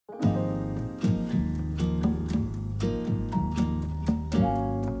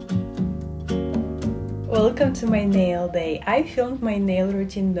Welcome to my nail day. I filmed my nail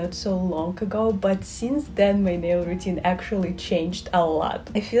routine not so long ago, but since then my nail routine actually changed a lot.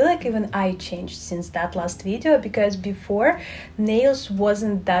 I feel like even I changed since that last video, because before nails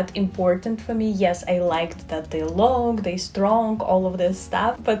wasn't that important for me. Yes, I liked that they're long, they're strong, all of this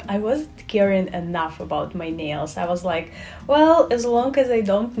stuff, but I wasn't caring enough about my nails. I was like, well, as long as I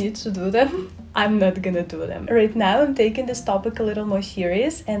don't need to do them, I'm not gonna do them. Right now I'm taking this topic a little more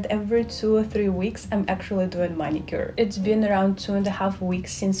serious, and every 2 or 3 weeks I'm actually doing manicure. It's been around 2.5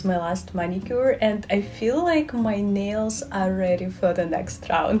 weeks since my last manicure, and I feel like my nails are ready for the next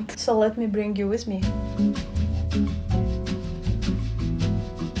round. So let me bring you with me.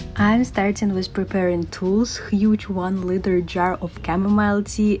 I'm starting with preparing tools, huge 1-liter jar of chamomile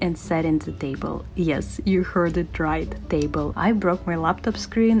tea, and setting the table. Yes, you heard it right, table. I broke my laptop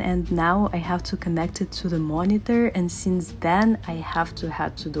screen and now I have to connect it to the monitor, and since then I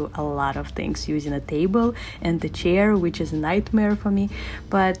had to do a lot of things using a table and a chair, which is a nightmare for me,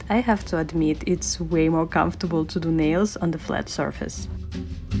 but I have to admit it's way more comfortable to do nails on the flat surface.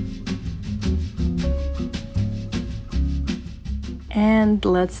 And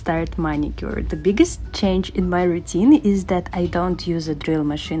let's start manicure. The biggest change in my routine is that I don't use a drill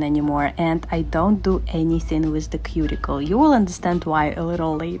machine anymore, and I don't do anything with the cuticle. You will understand why a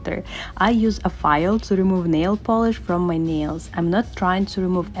little later. I use a file to remove nail polish from my nails. I'm not trying to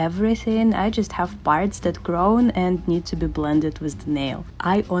remove everything, I just have parts that grown and need to be blended with the nail.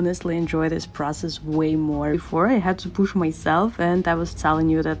 I honestly enjoy this process way more. Before I had to push myself and I was telling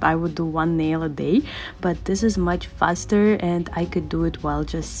you that I would do 1 nail a day, but this is much faster and I could do it while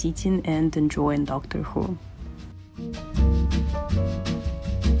just sitting and enjoying Doctor Who.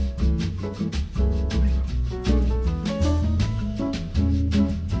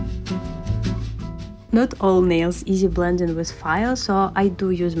 Not all nails easy blending with file, so I do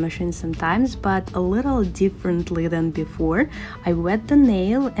use machine sometimes, but a little differently than before. I wet the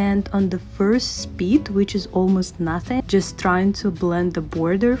nail and on the first speed, which is almost nothing, just trying to blend the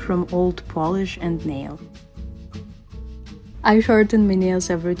border from old polish and nail. I shorten my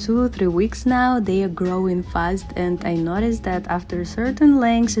nails every 2 or 3 weeks now. They are growing fast, and I noticed that after certain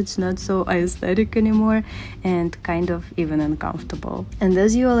lengths it's not so aesthetic anymore and kind of even uncomfortable. And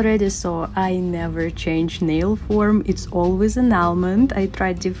as you already saw, I never change nail form. It's always an almond. I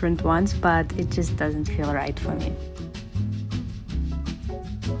tried different ones, but it just doesn't feel right for me.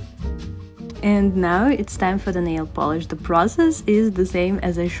 And now it's time for the nail polish. The process is the same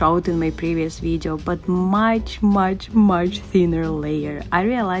as I showed in my previous video, but much thinner layer. I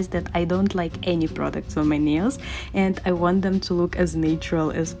realized that I don't like any products on my nails and I want them to look as natural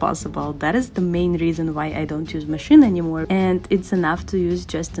as possible. That is the main reason why I don't use machine anymore, and it's enough to use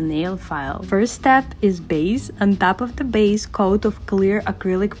just a nail file. First step is base. On top of the base, coat of clear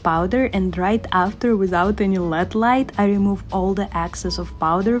acrylic powder, and right after, without any LED light, I remove all the excess of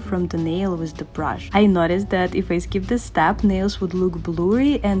powder from the nail with the brush. I noticed that if I skip this step, nails would look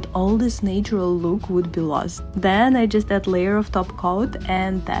blurry and all this natural look would be lost. Then I just add layer of top coat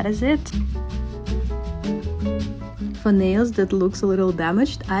and that is it. For nails that looks a little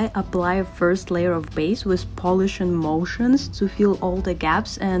damaged, I apply a first layer of base with polishing motions to fill all the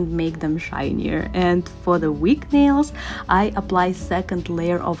gaps and make them shinier. And for the weak nails, I apply second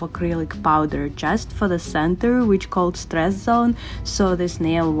layer of acrylic powder just for the center, which called stress zone, so this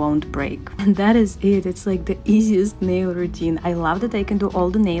nail won't break. And that is it. It's like the easiest nail routine. I love that I can do all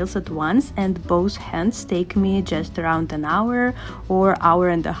the nails at once, and both hands take me just around an hour or hour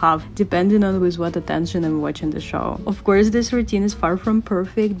and a half, depending on with what attention I'm watching the show. Of course, this routine is far from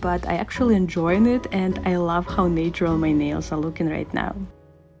perfect, but I actually enjoy it and I love how natural my nails are looking right now.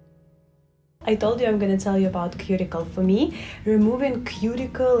 I told you I'm gonna tell you about cuticle. For me, removing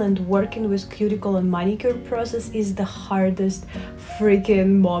cuticle and working with cuticle on manicure process is the hardest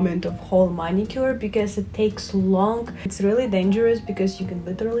freaking moment of whole manicure, because it takes long. It's really dangerous because you can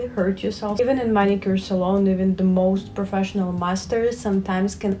literally hurt yourself. Even in manicure salon, even the most professional masters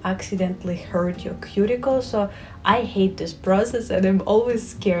sometimes can accidentally hurt your cuticle, so I hate this process and I'm always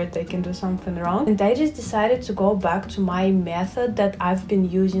scared I can do something wrong. And I just decided to go back to my method that I've been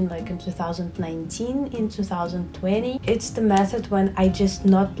using like in 2019, in 2020. It's the method when I just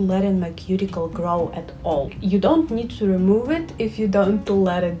not letting my cuticle grow at all. You don't need to remove it if you don't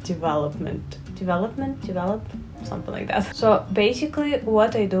let it develop, something like that. So basically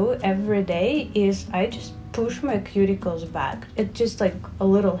what I do every day is I just push my cuticles back. It's just like a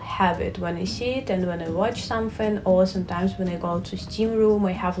little habit when I see it and when I watch something, or sometimes when I go to steam room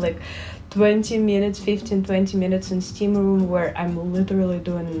I have like 20 minutes, 15-20 minutes in steam room where I'm literally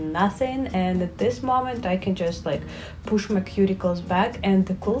doing nothing, and at this moment I can just like push my cuticles back. And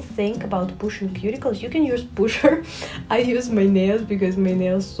the cool thing about pushing cuticles, you can use pusher. I use my nails because my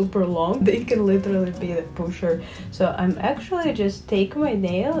nails super long, they can literally be the pusher. So I'm actually just take my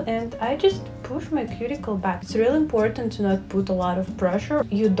nail and I just push my cuticle back. It's really important to not put a lot of pressure.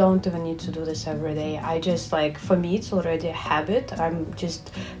 You don't even need to do this every day. I just like, for me it's already a habit, I'm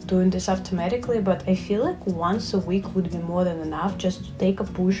just doing this automatically, but I feel like once a week would be more than enough just to take a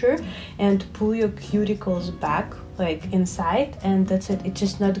pusher and pull your cuticles back like inside, and that's it. It's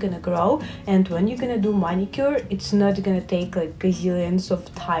just not gonna grow. And when you're gonna do manicure, it's not gonna take like gazillions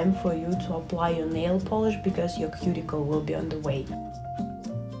of time for you to apply your nail polish because your cuticle will be on the way.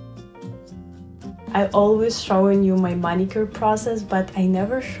 I always showing you my manicure process, but I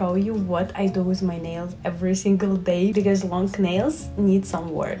never show you what I do with my nails every single day because long nails need some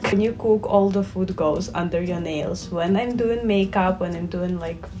work. When you cook, all the food goes under your nails. When I'm doing makeup, when I'm doing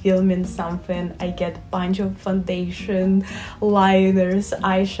like filming something, I get a bunch of foundation, liners,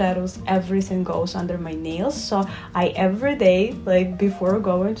 eyeshadows, everything goes under my nails. So I every day, like before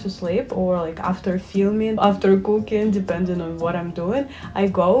going to sleep or like after filming, after cooking, depending on what I'm doing, I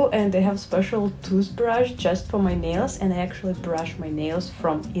go and I have special toothbrush just for my nails, and I actually brush my nails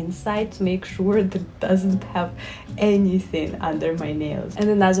from inside to make sure that it doesn't have anything under my nails. And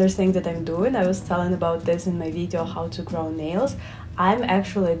another thing that I'm doing, I was telling about this in my video how to grow nails, I'm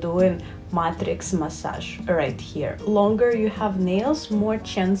actually doing matrix massage right here. Longer you have nails, more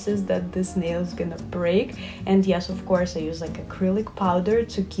chances that this nail is gonna break. And yes, of course I use like acrylic powder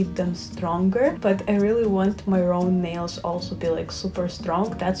to keep them stronger, but I really want my own nails also be like super strong.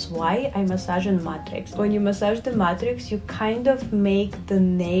 That's why I massage in matrix. When you massage the matrix, you kind of make the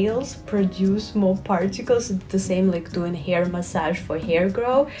nails produce more particles. It's the same like doing hair massage for hair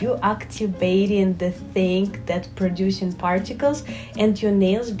grow. You activating the thing that producing particles, and your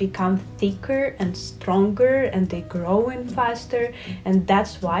nails become thicker and stronger and they growing faster. And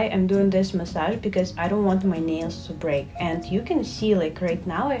that's why I'm doing this massage, because I don't want my nails to break. And you can see like right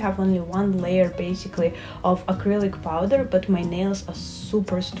now I have only one layer basically of acrylic powder, but my nails are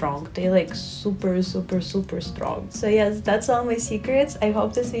super strong. They like super strong. So yes, that's all my secrets. I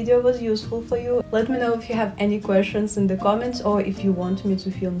hope this video was useful for you. Let me know if you have any questions in the comments, or if you want me to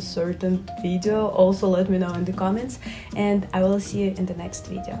film certain video, also let me know in the comments, and I will see you in the next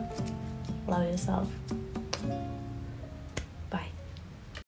video. Love yourself.